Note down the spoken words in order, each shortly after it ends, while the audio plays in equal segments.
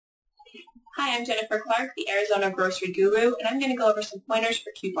Hi, I'm Jennifer Clark, the Arizona Grocery Guru, and I'm going to go over some pointers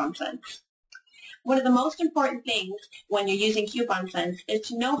for coupon cents. One of the most important things when you're using coupon cents is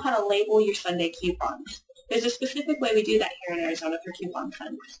to know how to label your Sunday coupons. There's a specific way we do that here in Arizona for coupon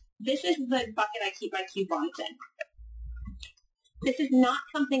cents. This is the bucket I keep my coupons in. This is not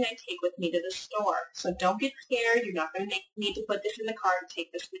something I take with me to the store, so don't get scared. You're not going to need to put this in the car and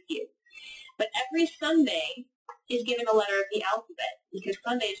take this with you. But every Sunday is given a letter of the alphabet, because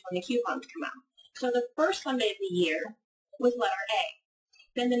Sunday is when the coupons come out. So the first Sunday of the year was letter A.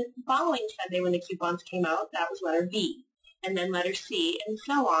 Then the following Sunday when the coupons came out, that was letter B, and then letter C, and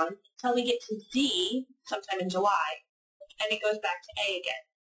so on, until we get to Z sometime in July, and it goes back to A again.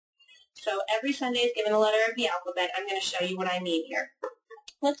 So every Sunday is given a letter of the alphabet. I'm going to show you what I mean here.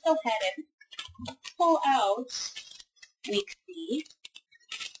 Let's go ahead and pull out week Z.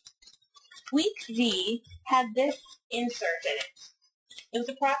 Week Z had this insert in it. It was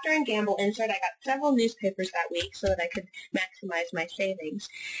a Procter & Gamble insert. I got several newspapers that week so that I could maximize my savings.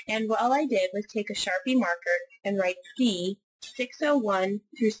 And all I did was take a Sharpie marker and write C 601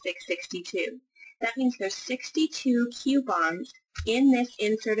 through 662. That means there's 62 coupons in this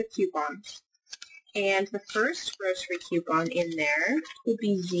insert of coupons. And the first grocery coupon in there would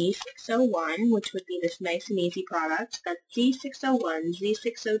be Z601, which would be this nice and easy product. That's Z601,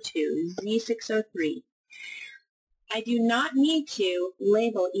 Z602, Z603. I do not need to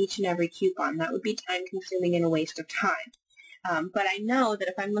label each and every coupon. That would be time-consuming and a waste of time. But I know that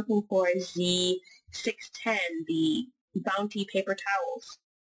if I'm looking for Z610, the Bounty paper towels,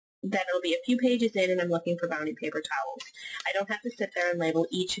 then it'll be a few pages in and I'm looking for Bounty paper towels. I don't have to sit there and label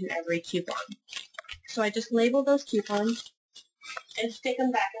each and every coupon. So I just label those coupons and stick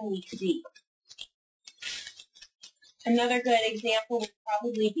them back in week Z. Another good example would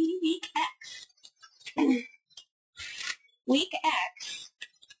probably be week X. Week X,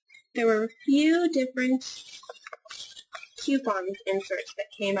 there were a few different coupons inserts that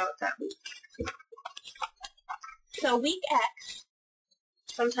came out that week. So week X,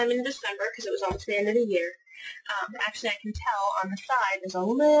 sometime in December, because it was almost the end of the year, actually I can tell on the side there's a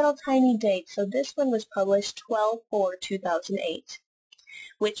little tiny date. So this one was published 12/4/2008,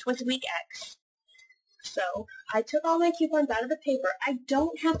 which was week X. So I took all my coupons out of the paper. I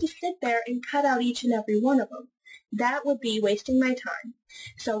don't have to sit there and cut out each and every one of them. That would be wasting my time.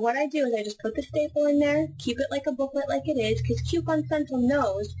 So what I do is I just put the staple in there, keep it like a booklet like it is, because Coupon Central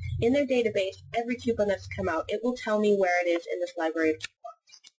knows in their database every coupon that's come out. It will tell me where it is in this library of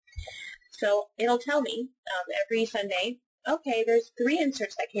coupons. So it'll tell me every Sunday, okay, there's 3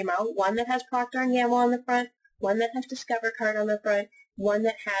 inserts that came out, one that has Procter & Gamble on the front, one that has Discover Card on the front, one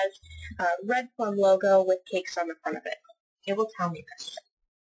that has a Red Plum logo with cakes on the front of it. It will tell me this.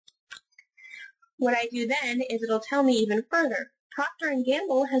 What I do then is it'll tell me even further. Procter &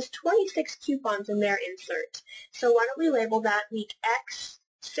 Gamble has 26 coupons in their insert. So why don't we label that week X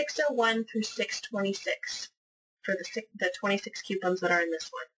 601 through 626 for the 26 coupons that are in this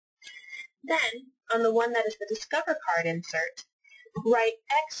one. Then, on the one that is the Discover Card insert, write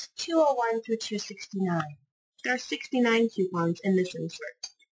X 201 through 269. There are 69 coupons in this insert.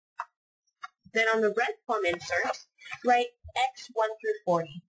 Then on the Red Plum insert, write X 1 through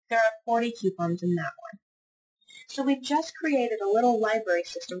 40. There are 40 coupons in that one. So we've just created a little library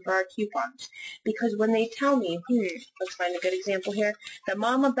system for our coupons, because when they tell me, let's find a good example here, the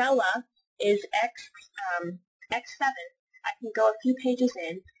Mama Bella is X7, I can go a few pages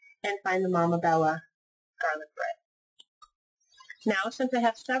in and find the Mama Bella garlic bread. Now, since I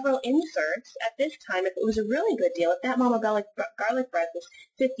have several inserts, at this time, if it was a really good deal, if that Mama Bella garlic bread was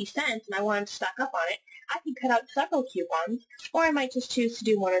 50 cents and I wanted to stock up on it, I could cut out several coupons, or I might just choose to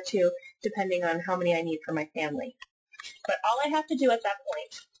do 1 or 2, depending on how many I need for my family. But all I have to do at that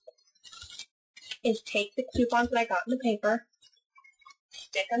point is take the coupons that I got in the paper,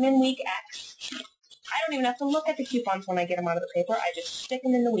 stick them in week X. I don't even have to look at the coupons when I get them out of the paper. I just stick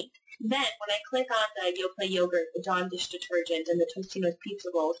them in the week. Then, when I click on the Yoplait yogurt, the Dawn dish detergent, and the Tostino's pizza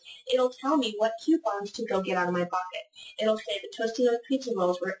rolls, it'll tell me what coupons to go get out of my bucket. It'll say the Tostino's pizza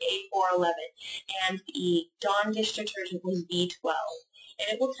rolls were A411, and the Dawn dish detergent was B12. And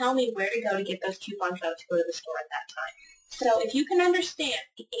it will tell me where to go to get those coupons out to go to the store at that time. So if you can understand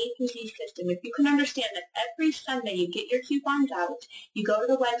the A through Z system, if you can understand that every Sunday you get your coupons out, you go to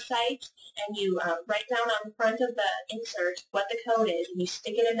the website and you write down on the front of the insert what the code is, and you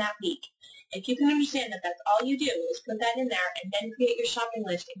stick it in that week. If you can understand that that's all you do is put that in there and then create your shopping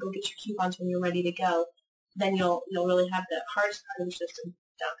list and go get your coupons when you're ready to go, then you'll really have the hardest part of the system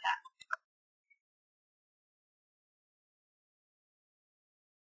down pat.